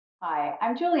Hi,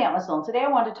 I'm Julie Entwistle, and today I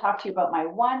want to talk to you about my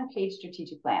one-page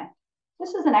strategic plan.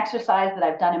 This is an exercise that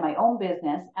I've done in my own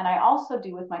business, and I also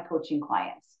do with my coaching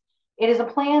clients. It is a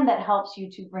plan that helps you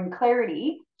to bring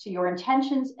clarity to your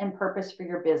intentions and purpose for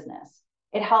your business.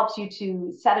 It helps you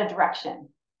to set a direction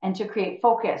and to create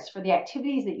focus for the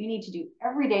activities that you need to do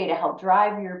every day to help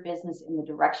drive your business in the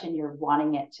direction you're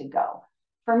wanting it to go.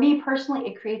 For me personally,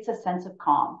 it creates a sense of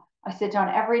calm. I sit down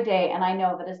every day and I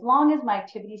know that as long as my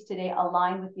activities today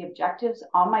align with the objectives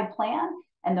on my plan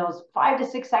and those 5 to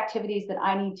 6 activities that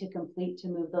I need to complete to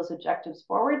move those objectives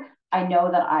forward, I know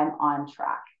that I'm on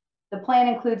track. The plan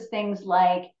includes things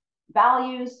like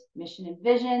values, mission and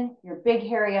vision, your big,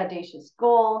 hairy, audacious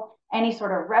goal, any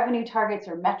sort of revenue targets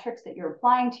or metrics that you're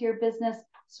applying to your business,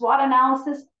 SWOT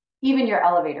analysis, even your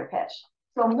elevator pitch.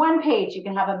 So on one page, you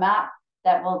can have a map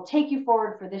that will take you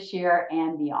forward for this year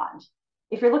and beyond.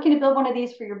 If you're looking to build one of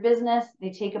these for your business,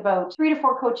 they take about 3 to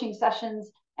 4 coaching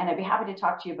sessions, and I'd be happy to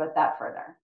talk to you about that further.